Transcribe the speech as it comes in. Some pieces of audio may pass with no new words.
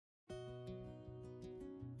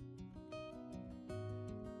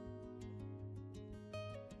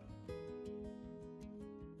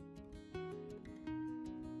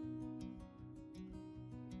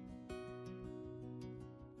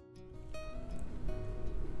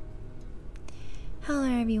Hello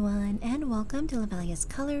everyone and welcome to Lovella's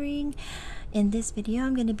Coloring. In this video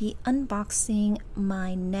I'm going to be unboxing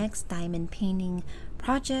my next diamond painting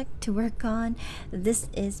project to work on. This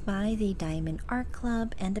is by the Diamond Art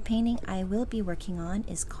Club and the painting I will be working on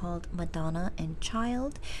is called Madonna and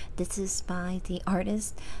Child. This is by the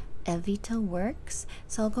artist Evitaworks.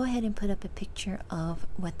 So I'll go ahead and put up a picture of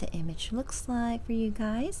what the image looks like for you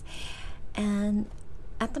guys. And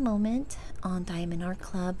at the moment on Diamond Art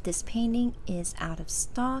Club, this painting is out of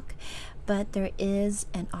stock, but there is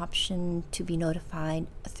an option to be notified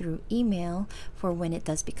through email for when it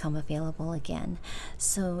does become available again.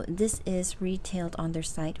 So this is retailed on their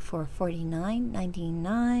site for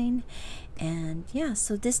 $49.99. And yeah,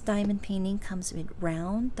 so this diamond painting comes with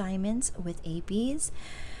round diamonds with ABs.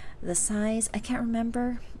 The size, I can't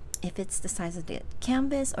remember if it's the size of the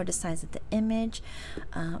canvas or the size of the image,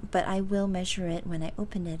 but I will measure it when I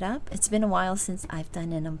open it up. It's been a while since I've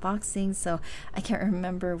done an unboxing, so I can't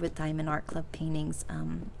remember with Diamond Art Club paintings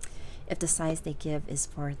if the size they give is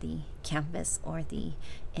for the canvas or the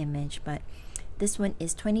image. But this one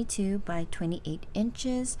is 22 by 28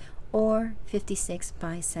 inches or 56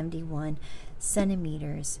 by 71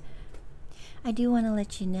 centimeters. I do want to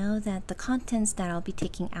let you know that the contents that I'll be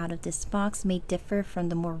taking out of this box may differ from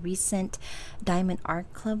the more recent Diamond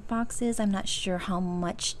Art Club boxes. I'm not sure how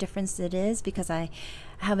much difference it is because I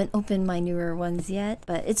haven't opened my newer ones yet,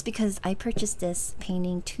 but it's because I purchased this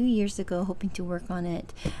painting 2 years ago hoping to work on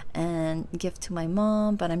it and give to my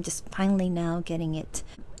mom, but I'm just finally now getting it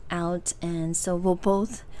out, and so we'll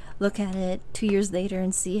both look at it 2 years later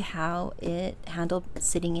and see how it handled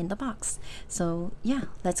sitting in the box. So yeah,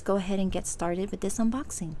 let's go ahead and get started with this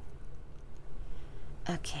unboxing.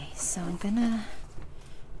 Okay, so I'm gonna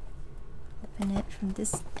open it from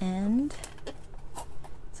this end.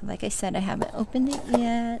 So like I said, I haven't opened it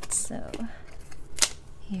yet, so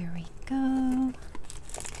here we go.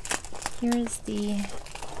 Here is the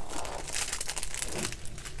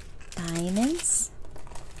diamonds.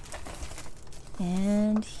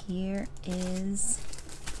 And here is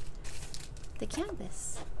the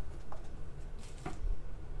canvas.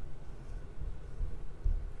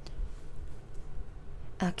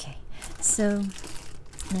 Okay, so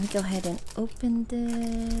let me go ahead and open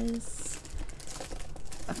this.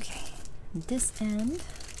 Okay, this end.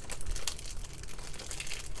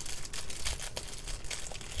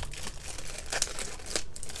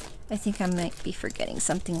 I think I might be forgetting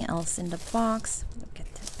something else in the box. We'll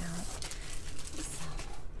get that out.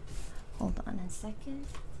 Hold on a second.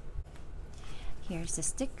 Here's the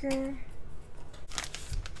sticker.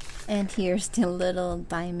 And here's the little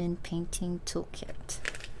diamond painting toolkit.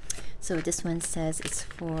 So this one says it's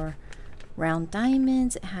for round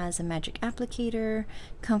diamonds. It has a magic applicator,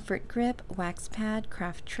 comfort grip, wax pad,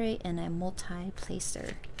 craft tray, and a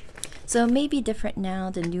multi-placer. So it may be different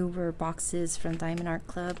now, the newer boxes from Diamond Art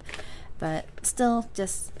Club, but still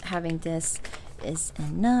just having this is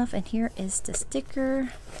enough. And here is the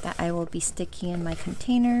sticker that I will be sticking in my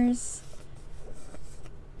containers.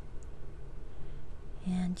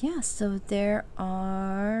 And yeah, so there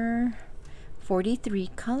are 43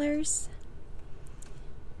 colors,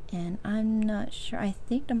 and I'm not sure, I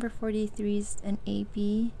think number 43 is an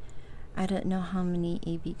AB. I don't know how many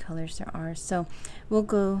AB colors there are, so we'll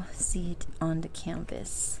go see it on the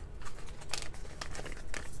canvas.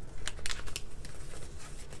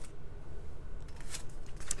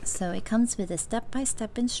 So it comes with a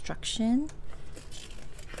step-by-step instruction.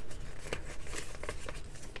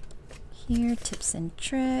 Here, tips and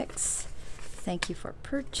tricks, thank you for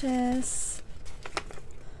purchase,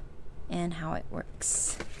 and how it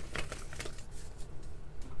works.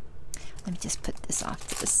 Let me just put this off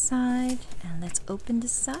to the side and let's open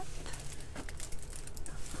this up.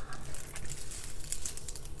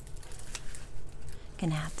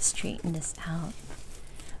 Gonna have to straighten this out.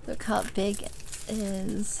 Look how big it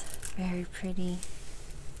is. Very pretty.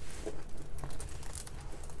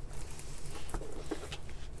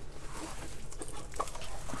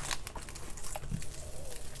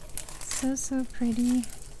 So pretty.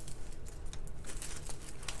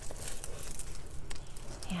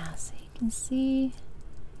 Yeah, so you can see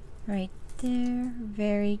right there,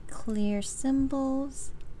 very clear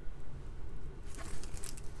symbols.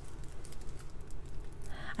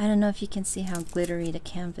 I don't know if you can see how glittery the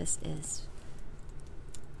canvas is,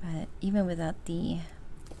 but even without the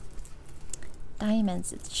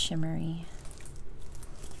diamonds, it's shimmery.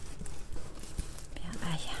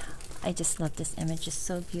 I just love this image. It's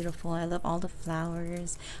so beautiful. I love all the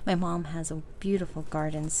flowers. My mom has a beautiful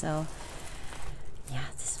garden, so yeah,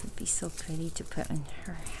 this would be so pretty to put in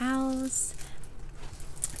her house.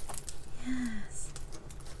 Yes.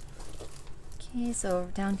 Okay, so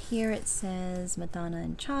down here it says Madonna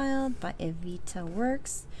and Child by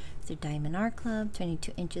Evitaworks. It's a diamond art club,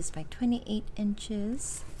 22 inches by 28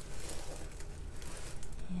 inches.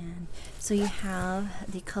 And so you have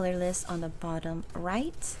the color list on the bottom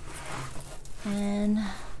right and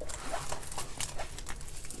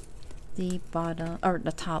the bottom or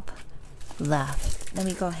the top left. Let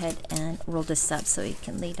me go ahead and roll this up so it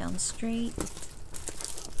can lay down straight.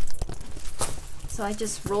 So I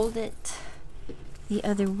just rolled it the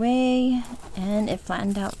other way and it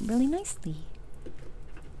flattened out really nicely. Look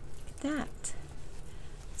at that.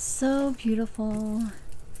 So beautiful.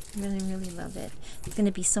 Really love it. It's going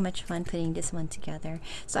to be so much fun putting this one together.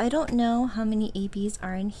 So I don't know how many ABs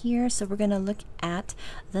are in here, so we're going to look at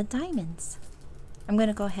the diamonds. I'm going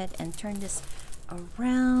to go ahead and turn this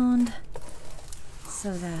around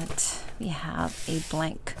so that we have a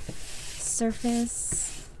blank surface.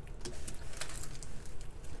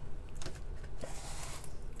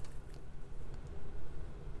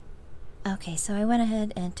 Okay, so I went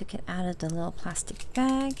ahead and took it out of the little plastic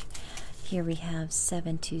bag. Here we have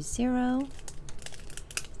 720,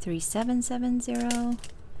 3770,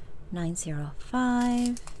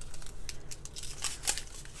 905.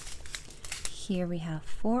 Here we have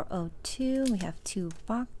 402. We have two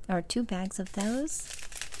bags of those.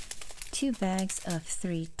 2 bags of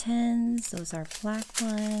 310s. Those are black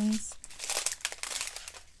ones.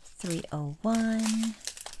 301,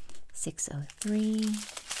 603.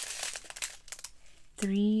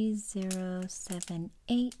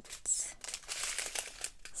 3078,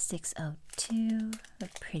 602, a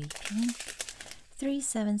pretty pink,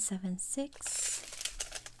 3776,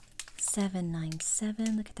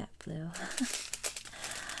 797, look at that blue,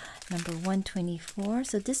 number 124.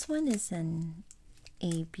 So this one is an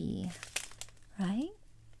AB, right?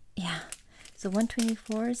 Yeah, so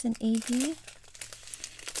 124 is an AB,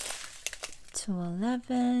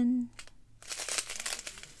 211,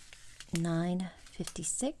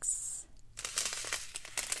 956.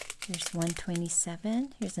 Here's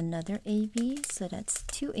 127. Here's another AB, so that's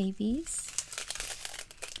 2 ABs.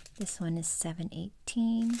 This one is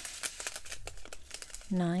 718,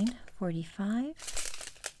 945,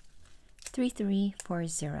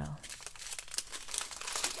 3340.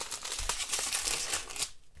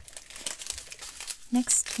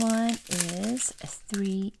 Next one is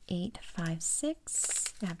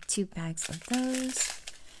 3856. We have 2 bags of those.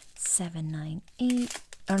 798,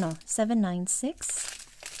 oh no, 796,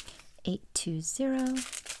 820.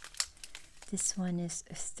 This one is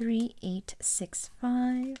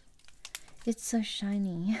 3865. It's so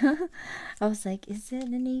shiny. I was like, is it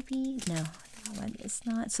an AB? No, that one is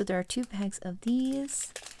not. So there are 2 bags of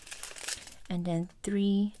these, and then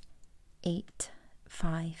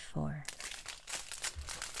 3854.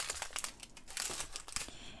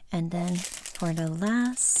 And then for the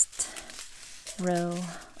last row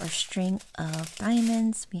or string of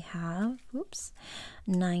diamonds, we have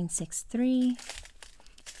 963,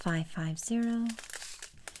 550,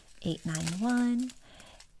 891,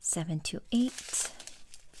 728,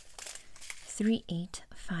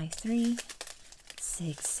 3853,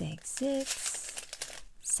 666,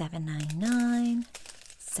 799,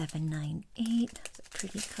 798,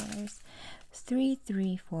 pretty colors,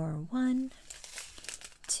 3341,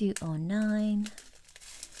 209,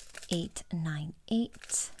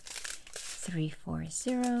 898,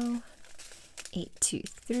 340,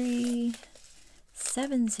 823,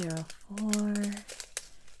 704,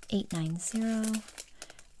 890,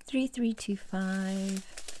 3325,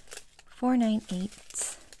 498,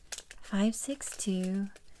 562,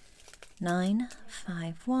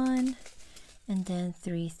 951, and then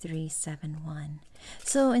 3371.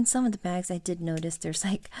 So in some of the bags I did notice there's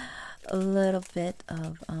like a little bit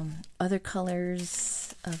of other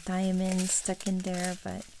colors of diamonds stuck in there,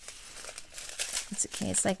 but it's okay.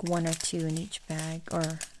 It's like 1 or 2 in each bag,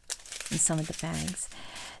 or in some of the bags.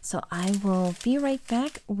 So I will be right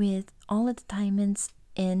back with all of the diamonds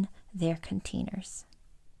in their containers.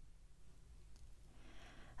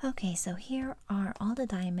 Okay, so here are all the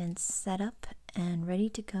diamonds set up and ready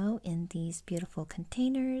to go in these beautiful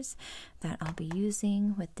containers that I'll be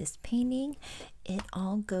using with this painting. It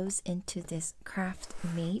all goes into this craft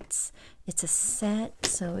mates. It's a set,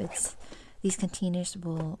 so these containers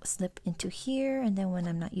will slip into here, and then when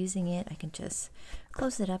I'm not using it, I can just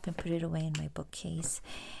close it up and put it away in my bookcase.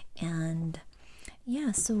 And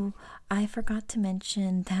yeah, so I forgot to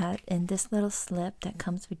mention that in this little slip that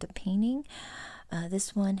comes with the painting,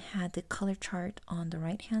 this one had the color chart on the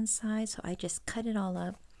right hand side, so I just cut it all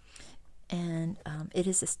up and it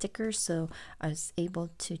is a sticker, so I was able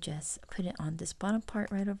to just put it on this bottom part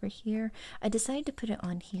right over here. I decided to put it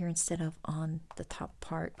on here instead of on the top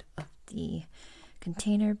part of the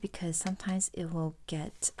container because sometimes it will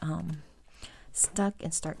get stuck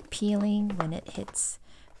and start peeling when it hits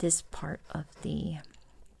this part of the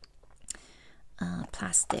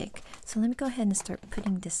plastic. So let me go ahead and start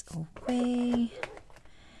putting this away.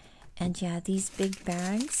 And yeah, these big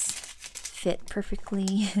bags fit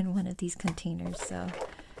perfectly in one of these containers, so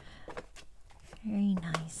very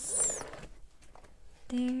nice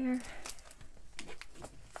there.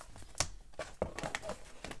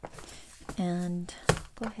 And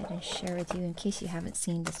go ahead and share with you in case you haven't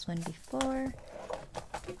seen this one before,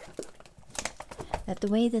 that the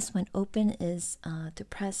way this one open is to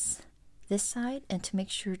press this side and to make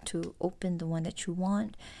sure to open the one that you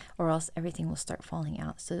want, or else everything will start falling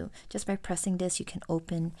out. So just by pressing this, you can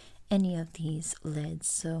open any of these lids.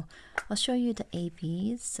 So I'll show you the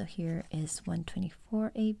ABs. So here is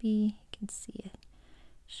 124 AB, you can see it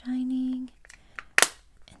shining,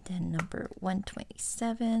 and then number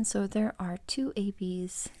 127. So there are 2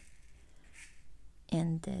 ABs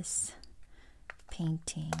in this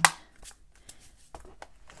painting.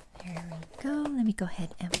 There we go. Let me go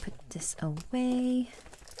ahead and put this away.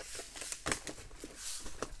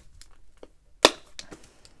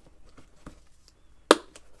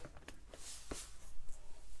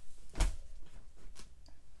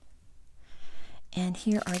 And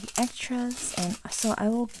here are the extras, and so I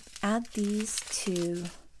will add these to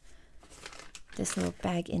this little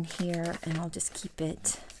bag in here, and I'll just keep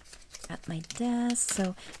it at my desk.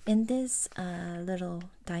 So in this little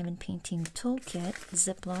diamond painting toolkit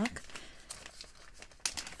Ziploc,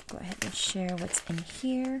 go ahead and share what's in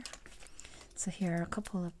here. So here are a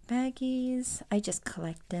couple of baggies. I just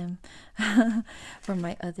collect them from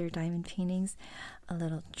my other diamond paintings. A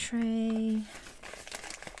little tray,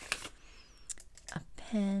 a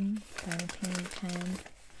pen, diamond painting pen,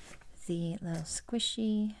 the little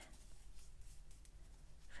squishy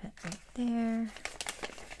fit right there.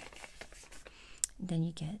 Then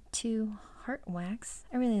you get 2 heart wax.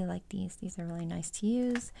 I really like these. These are really nice to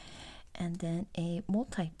use. And then a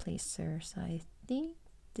multi-placer. So I think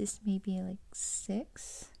this may be like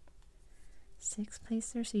 6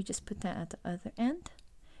 placers. So you just put that at the other end.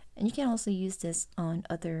 And you can also use this on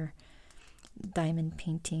other diamond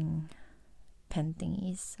painting pen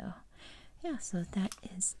thingies. So yeah, so that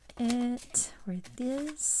is it for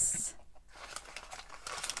this.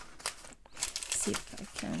 Let's see if I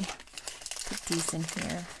can put these in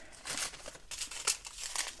here.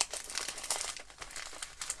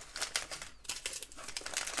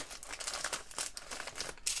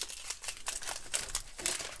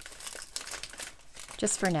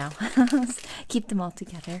 Just for now. Keep them all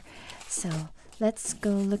together. So let's go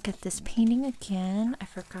look at this painting again. I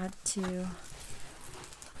forgot to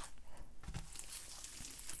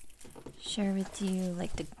share with you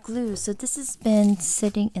like the glue. So this has been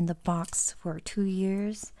sitting in the box for 2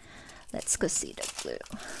 years. Let's go see the glue.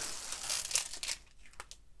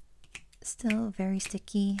 Still very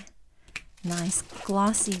sticky, nice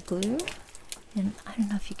glossy glue. And I don't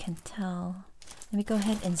know if you can tell. Let me go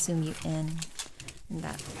ahead and zoom you in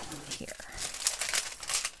that here.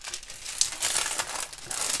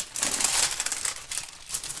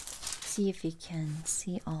 See if you can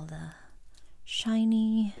see all the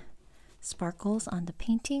shiny sparkles on the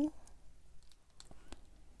painting.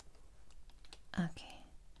 Okay,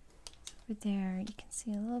 over there you can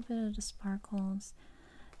see a little bit of the sparkles.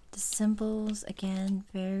 The symbols, again,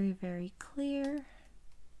 very, very clear.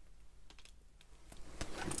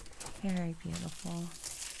 Very beautiful.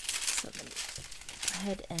 So let me go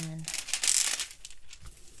ahead and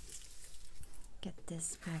get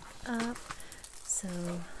this back up. So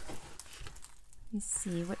let me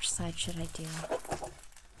see, which side should I do?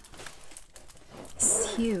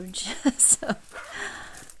 It's huge. So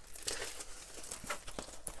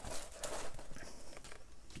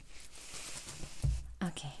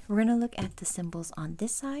okay, we're gonna look at the symbols on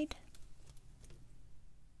this side.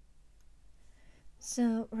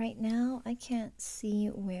 So right now I can't see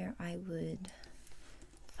where I would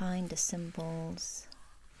find the symbols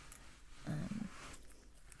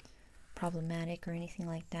problematic or anything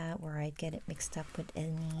like that, where I'd get it mixed up with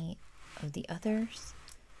any of the others.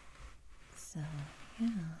 So yeah,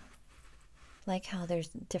 like how there's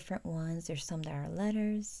different ones. There's some that are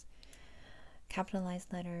letters,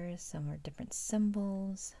 capitalized letters, some are different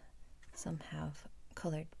symbols, some have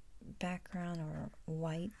colored background or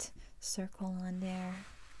white circle on there.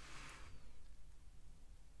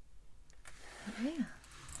 Yeah,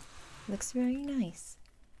 looks very nice.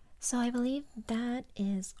 So I believe that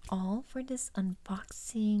is all for this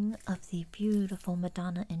unboxing of the beautiful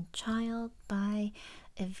Madonna and Child by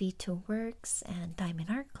Evitaworks and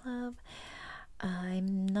Diamond Art Club.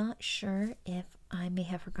 I'm not sure if I may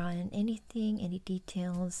have forgotten anything, any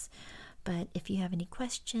details, but if you have any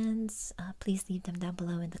questions, please leave them down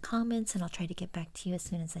below in the comments and I'll try to get back to you as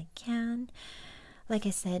soon as I can. Like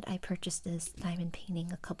I said, I purchased this diamond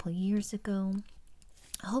painting a couple years ago,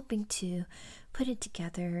 hoping to put it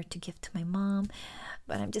together to give to my mom,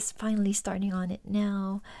 but I'm just finally starting on it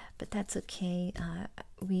now, but that's okay.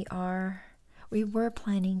 We were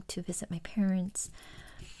planning to visit my parents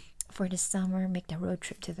for the summer, make the road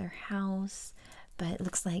trip to their house, but it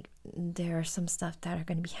looks like there are some stuff that are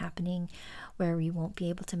going to be happening where we won't be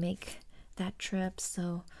able to make that trip.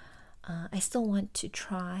 So I still want to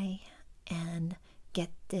try and get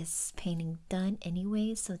this painting done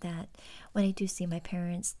anyway, so that when I do see my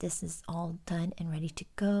parents, this is all done and ready to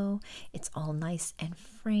go. It's all nice and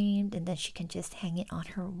framed, and then she can just hang it on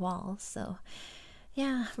her wall. So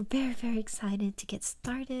yeah, we're very excited to get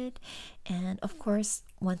started. And of course,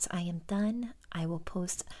 once I am done, I will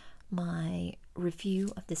post my review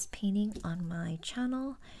of this painting on my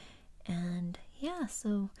channel. And yeah,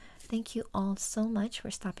 so thank you all so much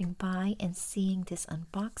for stopping by and seeing this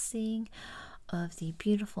unboxing of the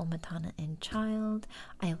beautiful Madonna and Child.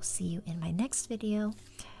 I will see you in my next video.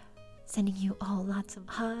 Sending you all lots of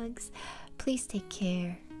hugs. Please take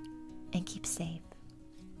care and keep safe.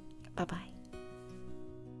 Bye bye.